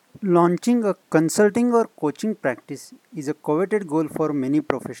Launching a consulting or coaching practice is a coveted goal for many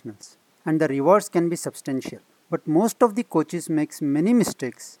professionals, and the rewards can be substantial. But most of the coaches makes many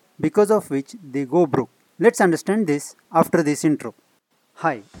mistakes because of which they go broke. Let's understand this after this intro.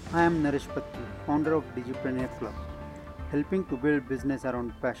 Hi, I am Naresh Patki, founder of Digipreneur Club, helping to build business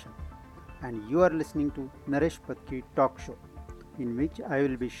around passion. And you are listening to Naresh Patki Talk Show, in which I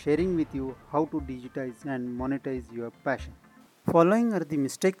will be sharing with you how to digitize and monetize your passion. Following are the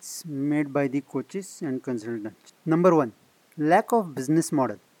mistakes made by the coaches and consultants. Number 1. Lack of business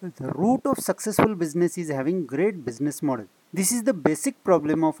model. The root of successful business is having great business model. This is the basic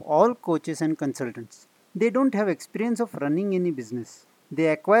problem of all coaches and consultants. They don't have experience of running any business. They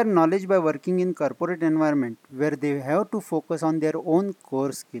acquire knowledge by working in corporate environment where they have to focus on their own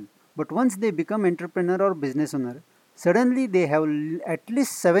core skill. But once they become entrepreneur or business owner, suddenly they have at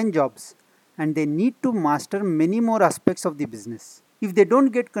least 7 jobs and they need to master many more aspects of the business. If they don't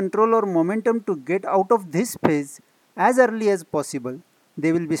get control or momentum to get out of this phase as early as possible,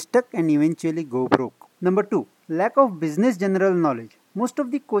 they will be stuck and eventually go broke. Number 2. Lack of business general knowledge. Most of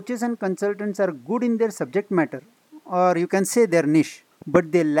the coaches and consultants are good in their subject matter, or you can say their niche,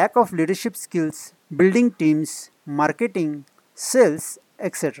 but they lack of leadership skills, building teams, marketing, sales,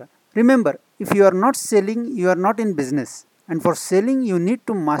 etc. Remember, if you are not selling, you are not in business. And for selling, you need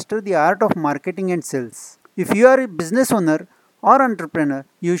to master the art of marketing and sales. If you are a business owner or entrepreneur,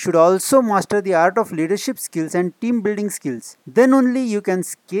 you should also master the art of leadership skills and team building skills. Then only you can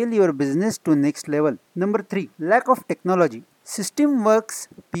scale your business to next level. Number 3. Lack of technology. System works,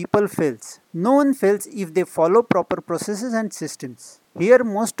 people fails. No one fails if they follow proper processes and systems. Here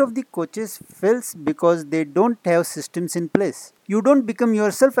most of the coaches fails because they don't have systems in place. You don't become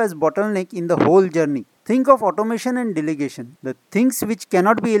yourself as bottleneck in the whole journey. Think of automation and delegation. The things which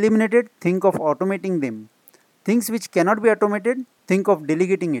cannot be eliminated, think of automating them. Things which cannot be automated, think of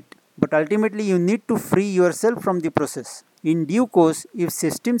delegating it. But ultimately you need to free yourself from the process. In due course, if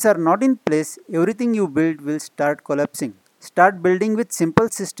systems are not in place, everything you build will start collapsing. Start building with simple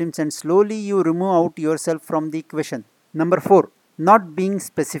systems and slowly you remove out yourself from the equation. Number 4. Not being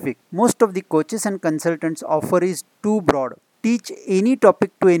specific. Most of the coaches and consultants offer is too broad. Teach any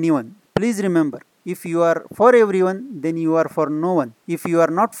topic to anyone. Please remember, if you are for everyone, then you are for no one. If you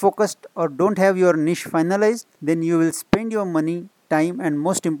are not focused or don't have your niche finalized, then you will spend your money, time and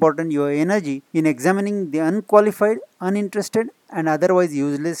most important your energy in examining the unqualified, uninterested and otherwise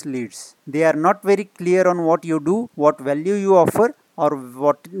useless leads. They are not very clear on what you do, what value you offer or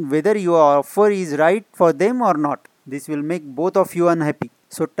whether your offer is right for them or not. This will make both of you unhappy.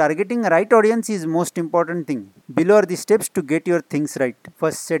 So targeting right audience is most important thing. Below are the steps to get your things right.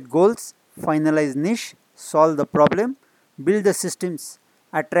 First, set goals, finalize niche, solve the problem, build the systems,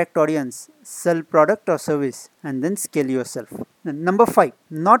 attract audience, sell product or service and then scale yourself. Number 5.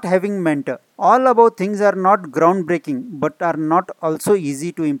 Not having mentor. All above things are not groundbreaking but are not also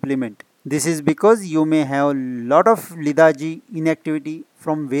easy to implement. This is because you may have lot of lethargy, inactivity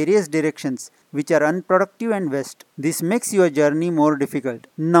from various directions which are unproductive and waste. This makes your journey more difficult.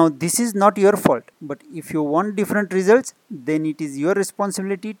 Now this is not your fault, but if you want different results, then it is your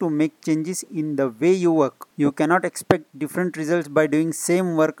responsibility to make changes in the way you work. You cannot expect different results by doing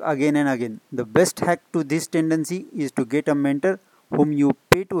same work again and again. The best hack to this tendency is to get a mentor whom you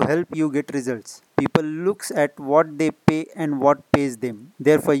pay to help you get results. People looks at what they pay and what pays them.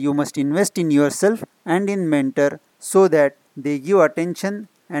 Therefore, you must invest in yourself and in mentor so that they give attention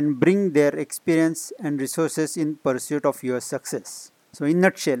and bring their experience and resources in pursuit of your success. So in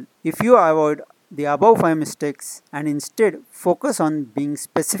nutshell, if you avoid the above 5 mistakes and instead focus on being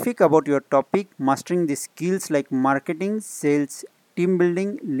specific about your topic, mastering the skills like marketing, sales, team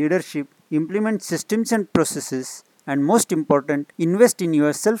building, leadership, implement systems and processes, and most important, invest in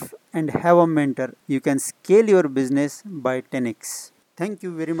yourself and have a mentor, you can scale your business by 10x. Thank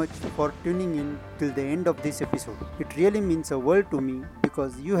you very much for tuning in till the end of this episode. It really means a world to me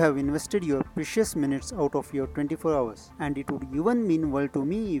because you have invested your precious minutes out of your 24 hours. And it would even mean world to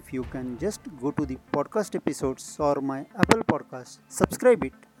me if you can just go to the podcast episodes or my Apple podcast, subscribe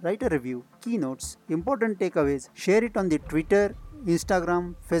it, write a review, keynotes, important takeaways, share it on the Twitter,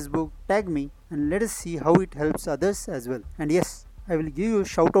 Instagram, Facebook, tag me and let us see how it helps others as well. And yes, I will give you a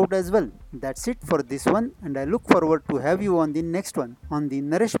shout out as well. That's it for this one and I look forward to have you on the next one on the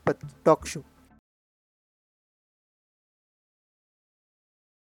Naresh Path Talk Show.